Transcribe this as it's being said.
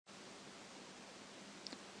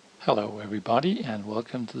Hello everybody, and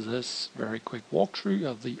welcome to this very quick walkthrough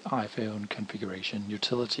of the iPhone configuration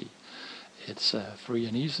utility. It's a free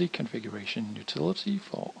and easy configuration utility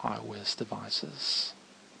for iOS devices.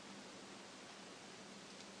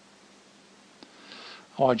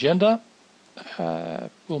 Our agenda,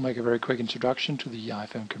 we'll make a very quick introduction to the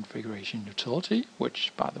iPhone configuration utility,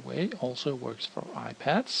 which by the way also works for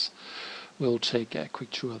iPads. We'll take a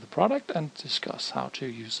quick tour of the product and discuss how to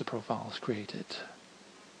use the profiles created.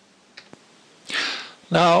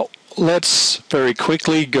 Now let's very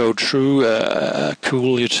quickly go through a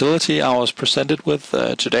cool utility I was presented with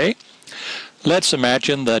today. Let's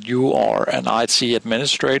imagine that you are an IT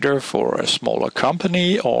administrator for a smaller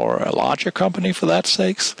company or a larger company for that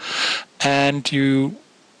sakes, and you,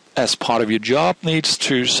 as part of your job, needs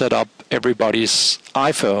to set up everybody's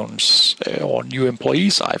iPhones or new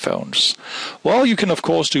employees' iPhones. Well, you can of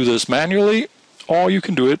course do this manually, or you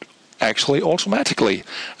can do it actually automatically,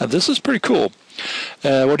 and this is pretty cool.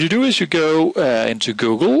 What you do is you go into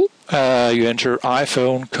Google, you enter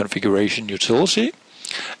iPhone configuration utility,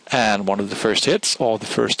 and one of the first hits, or the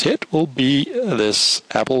first hit, will be this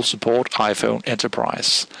Apple Support iPhone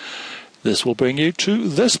Enterprise. This will bring you to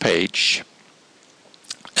this page,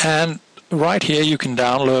 and right here you can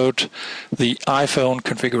download the iPhone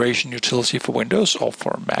configuration utility for Windows or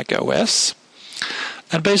for Mac OS.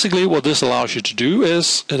 And basically what this allows you to do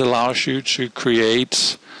is it allows you to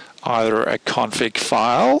create either a config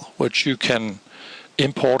file which you can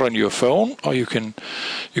import on your phone, or you can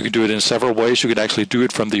do it in several ways. You can actually do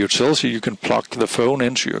it from the utility. You can plug the phone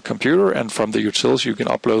into your computer, and from the utility you can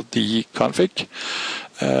upload the config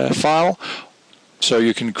file. So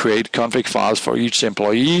you can create config files for each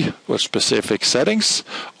employee with specific settings,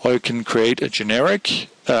 or you can create a generic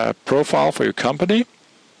profile for your company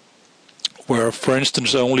where, for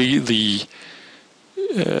instance, only the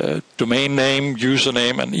domain name,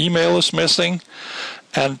 username, and email is missing,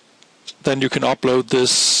 and then you can upload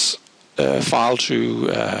this file to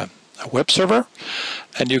a web server,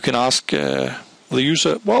 and you can ask the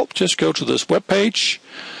user, well, just go to this web page,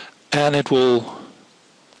 and it will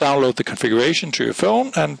download the configuration to your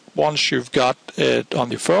phone. And once you've got it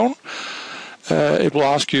on your phone, it will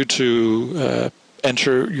ask you to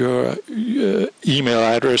enter your email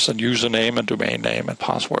address and username and domain name and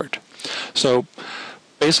password. So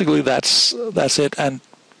basically that's it. And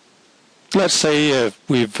let's say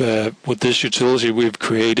we've with this utility we've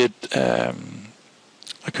created a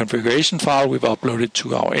configuration file, we've uploaded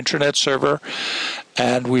to our internet server,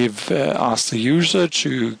 and we've asked the user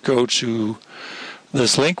to go to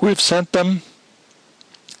this link we've sent them.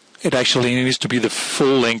 It actually needs to be the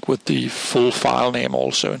full link with the full file name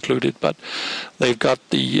also included, but they've got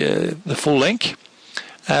the full link,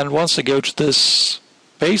 and once they go to this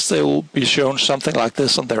page, they will be shown something like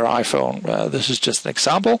this on their iPhone. This is just an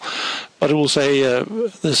example, but it will say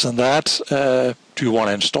this and that. Do you want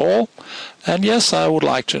to install? And yes, I would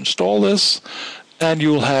like to install this, and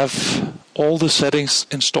you'll have all the settings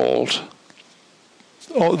installed.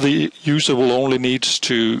 The user will only need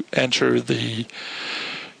to enter the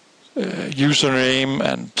username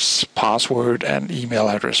and password and email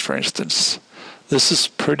address, for instance. This is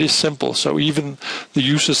pretty simple, so even the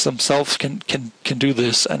users themselves can do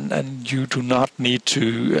this, and you do not need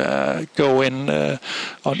to go in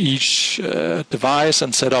on each device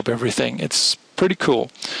and set up everything. It's pretty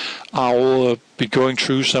cool. I'll be going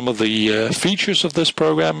through some of the features of this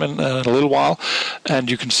program in a little while, and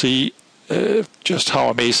you can see just how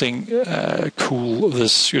amazing cool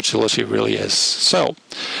this utility really is. So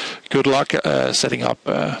good luck setting up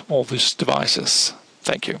all these devices.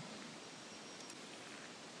 Thank you.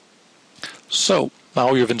 So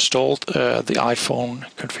now you've installed the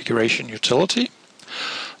iPhone configuration utility.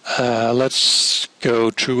 Let's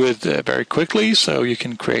go through it very quickly so you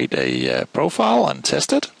can create a profile and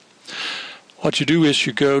test it. What you do is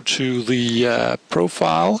you go to the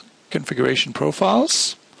profile, configuration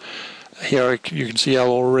profiles. Here you can see I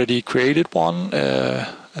already created one,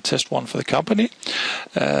 a test one for the company.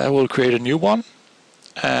 We'll create a new one,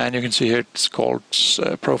 and you can see here it's called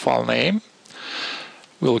profile name.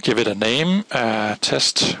 We'll give it a name,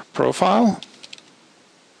 test profile,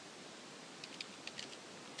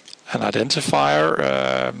 an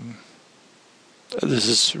identifier. This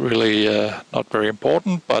is really not very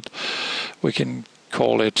important, but we can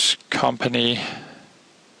call it company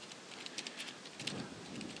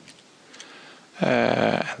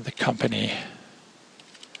and the company,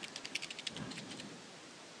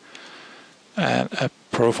 and a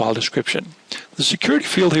profile description. The security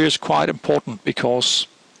field here is quite important because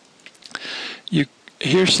you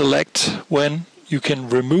here select when you can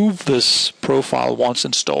remove this profile once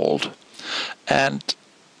installed, and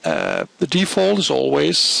The default is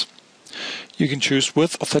always, you can choose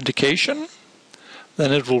with authentication,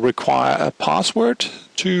 then it will require a password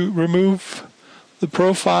to remove the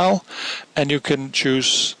profile, and you can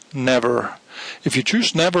choose never. If you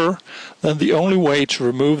choose never, then the only way to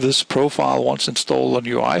remove this profile once installed on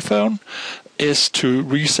your iPhone is to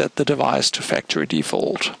reset the device to factory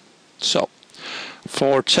default. So,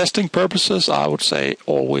 for testing purposes, I would say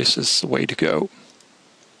always is the way to go.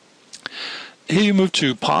 Here you move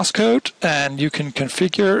to passcode, and you can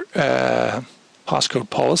configure passcode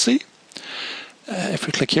policy. If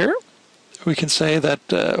we click here, we can say that,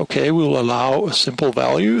 okay, we'll allow a simple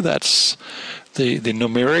value, that's the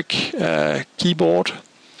numeric keyboard.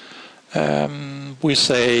 We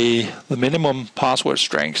say the minimum password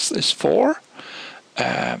strength is 4.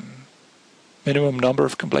 Minimum number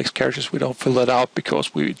of complex characters, we don't fill that out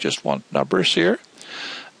because we just want numbers here.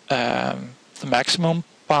 The maximum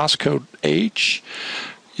passcode age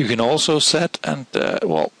you can also set, and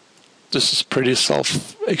well, this is pretty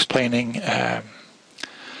self-explaining.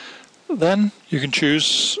 Then you can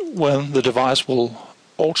choose when the device will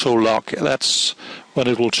auto lock. That's when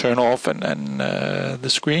it will turn off and the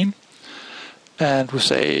screen. And we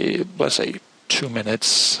say, let's say 2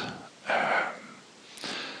 minutes.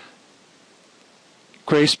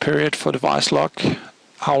 Grace period for device lock.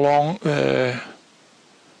 How long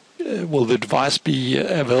will the device be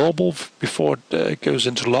available before it goes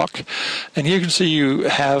into lock? And here you can see you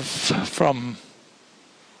have from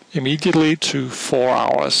immediately to 4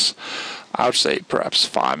 hours. I would say perhaps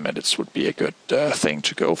 5 minutes would be a good thing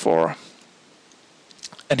to go for.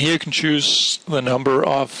 And here you can choose the number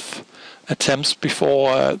of attempts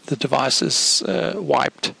before the device is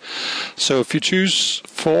wiped. So if you choose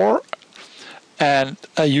 4 and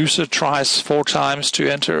a user tries 4 times to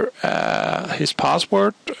enter his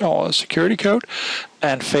password or security code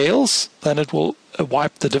and fails, then it will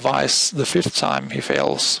wipe the device the 5th time he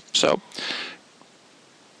fails. So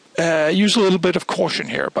use a little bit of caution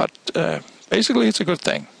here, but basically it's a good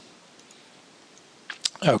thing.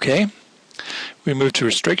 Okay, we move to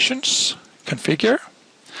restrictions, configure,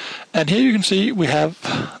 and here you can see we have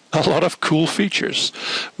a lot of cool features.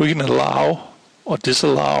 We can allow or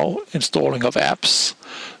disallow installing of apps.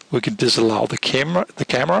 We can disallow the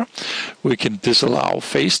camera. We can disallow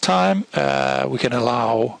FaceTime. We can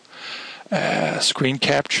allow screen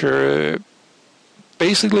capture.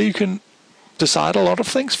 Basically, you can decide a lot of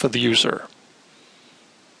things for the user.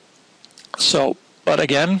 So, but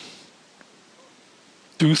again,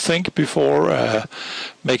 do think before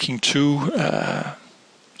making too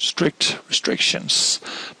strict restrictions,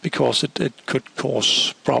 because it could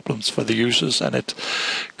cause problems for the users and it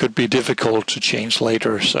could be difficult to change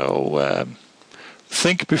later. So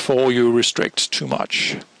think before you restrict too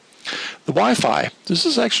much. The Wi-Fi, this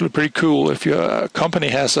is actually pretty cool. If your company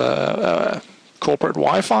has a corporate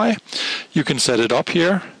Wi-Fi, you can set it up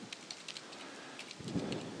here.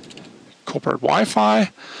 Corporate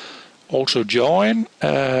Wi-Fi, also join.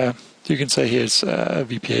 You can say here's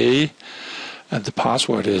VPA, and the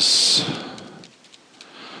password is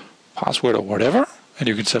password or whatever. And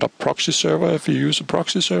you can set up proxy server if you use a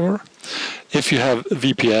proxy server. If you have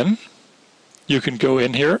VPN, you can go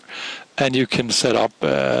in here and you can set up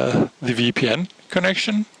the VPN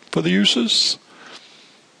connection for the users.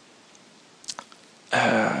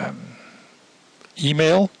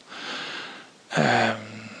 Email.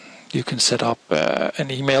 You can set up an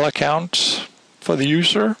email account for the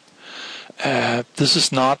user. This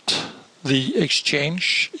is not the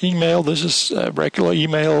Exchange email. This is a regular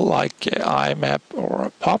email like IMAP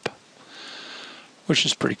or POP, which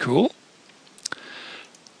is pretty cool.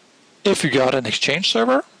 If you got an Exchange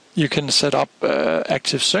server, you can set up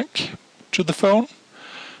Active Sync to the phone.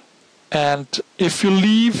 And if you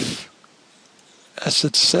leave, as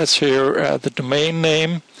it says here, the domain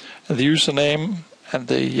name and the username and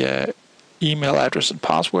the email address and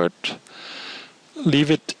password,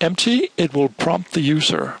 leave it empty, it will prompt the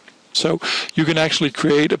user. So you can actually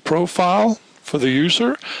create a profile for the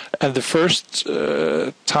user, and the first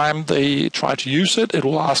time they try to use it, it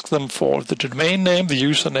will ask them for the domain name, the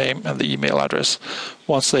username, and the email address.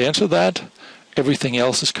 Once they enter that, everything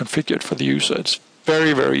else is configured for the user. It's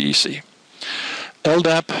very, very easy.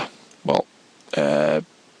 LDAP, well,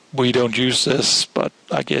 we don't use this, but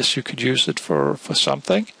I guess you could use it for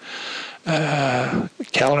something.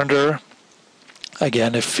 Calendar.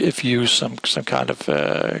 Again, if you use some kind of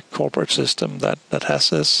corporate system that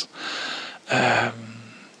has this,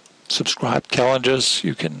 subscribed calendars,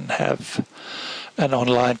 you can have an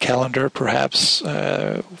online calendar perhaps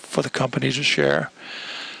for the company to share.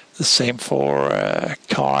 The same for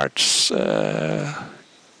cards.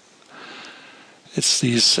 it's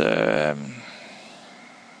these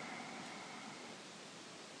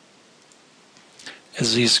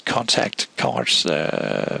contact cards,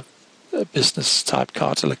 business type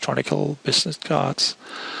cards, electronical business cards,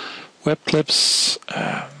 web clips.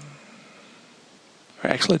 I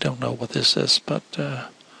actually don't know what this is, but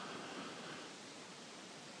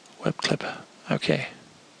web clip. Okay.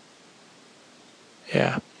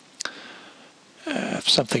 Yeah.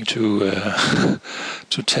 Something to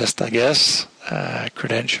to test, I guess.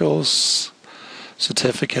 Credentials,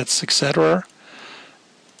 certificates, etc.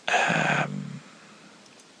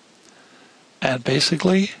 And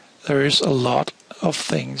basically, there is a lot of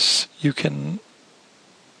things you can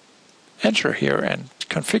enter here and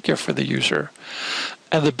configure for the user.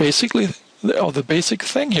 And the basic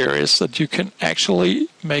thing here is that you can actually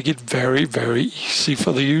make it very, very easy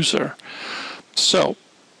for the user. So,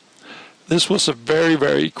 this was a very,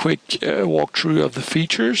 very quick walkthrough of the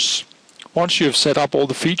features. Once you have set up all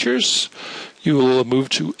the features, you will move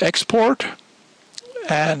to export.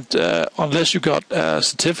 And unless you got a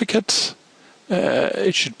certificate,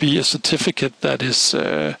 it should be a certificate that is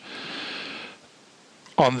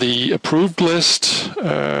on the approved list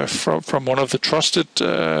from one of the trusted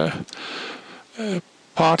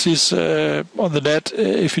parties on the net.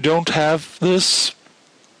 If you don't have this,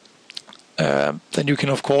 then you can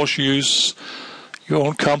of course use your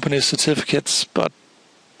own company's certificates, but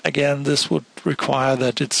again, this would require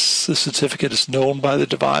that the certificate is known by the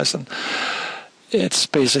device, and it's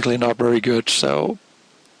basically not very good. So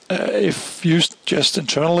if used just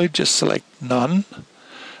internally, just select none,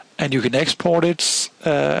 and you can export it,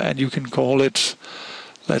 and you can call it,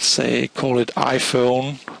 let's say, call it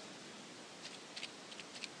iPhone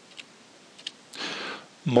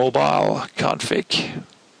mobile config.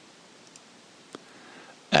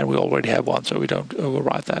 And we already have one, so we don't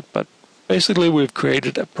overwrite that. But basically, we've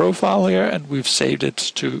created a profile here, and we've saved it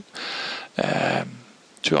to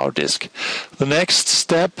our disk. The next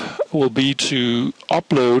step will be to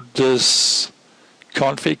upload this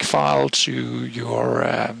config file to your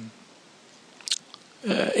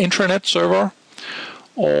intranet server,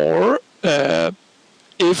 or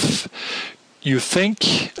if you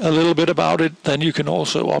think a little bit about it, then you can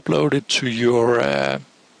also upload it to your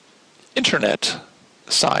internet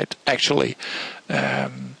site. Actually,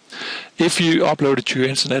 if you upload it to your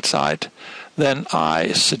internet site, then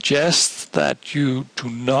I suggest that you do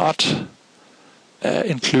not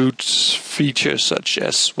include features such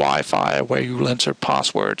as Wi-Fi, where you will enter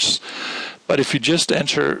passwords. But if you just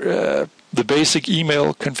enter the basic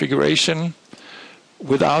email configuration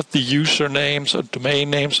without the usernames or domain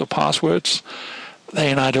names or passwords,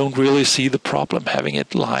 then I don't really see the problem having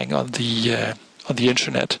it lying on the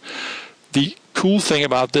internet. The cool thing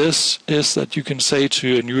about this is that you can say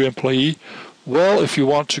to a new employee, well, if you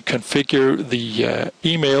want to configure the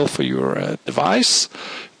email for your device,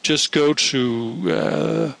 just go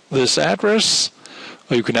to this address,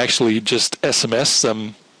 or you can actually just SMS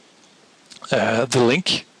them the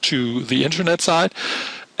link to the internet site,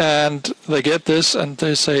 and they get this and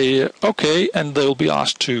they say okay, and they'll be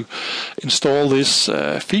asked to install these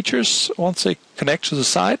features once they connect to the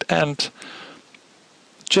site, and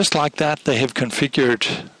just like that they have configured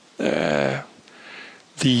the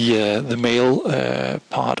mail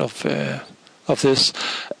part of this.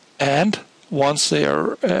 And once they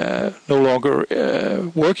are no longer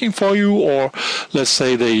working for you, or let's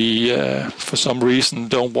say they for some reason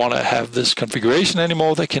don't want to have this configuration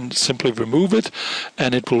anymore, they can simply remove it,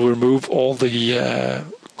 and it will remove all the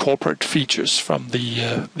corporate features from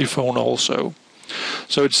the phone also.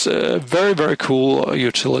 So it's a very, very cool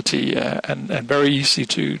utility and very easy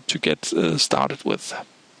to get started with.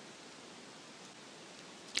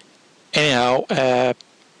 Anyhow,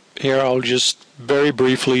 here I'll just very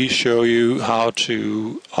briefly show you how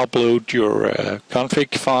to upload your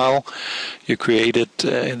config file you created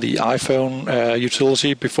in the iPhone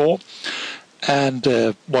utility before, and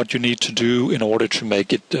what you need to do in order to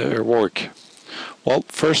make it work. Well,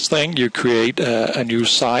 first thing, you create a new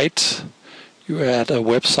site. You add a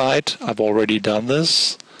website. I've already done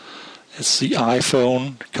this. It's the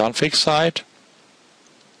iPhone config site.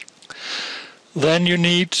 Then you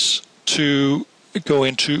need to go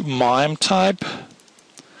into MIME type,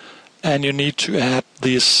 and you need to add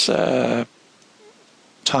this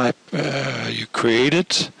type you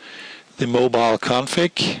created, the mobile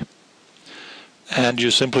config, and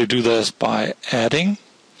you simply do this by adding,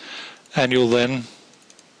 and you'll then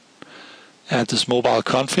add this mobile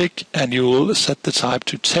config, and you will set the type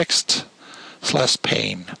to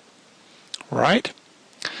text/pane. Right?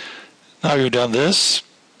 Now you've done this,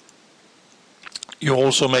 you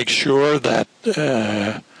also make sure that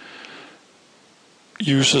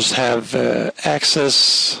users have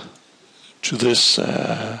access to this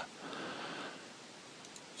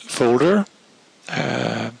folder,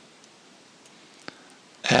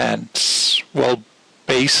 and well,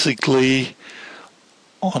 basically,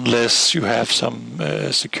 unless you have some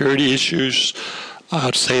security issues, I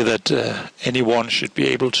would say that anyone should be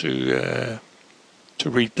able to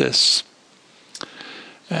read this.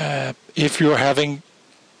 If you're having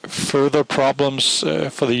further problems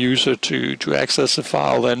for the user to access the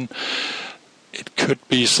file, then it could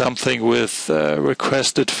be something with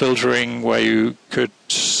requested filtering, where you could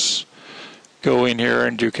go in here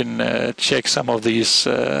and you can check some of these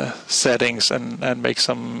settings and make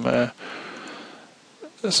some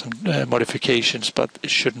modifications, but it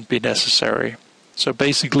shouldn't be necessary. So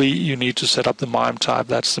basically, you need to set up the MIME type.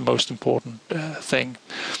 That's the most important thing.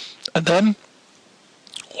 And then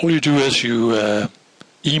all you do is you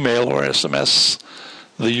email or SMS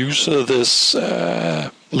the user this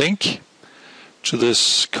link to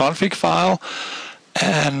this config file,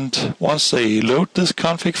 and once they load this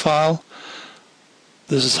config file,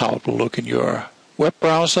 this is how it will look in your web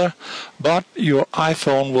browser, but your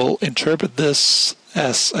iPhone will interpret this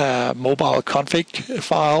as a mobile config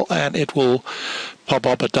file, and it will pop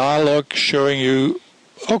up a dialog showing you,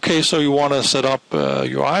 okay, so you want to set up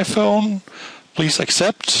your iPhone, please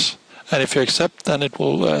accept, and if you accept, then it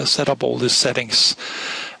will set up all these settings.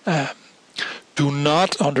 Do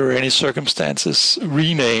not, under any circumstances,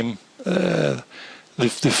 rename the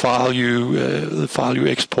file you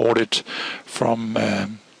exported from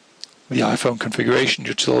the iPhone configuration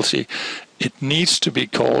utility. It needs to be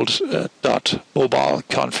called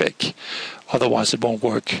 .mobileconfig, otherwise it won't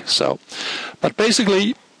work. So, but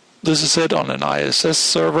basically, this is it on an ISS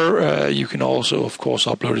server. You can also, of course,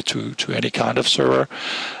 upload it to any kind of server.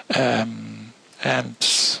 And,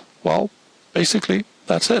 well, basically,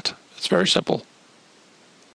 that's it. It's very simple.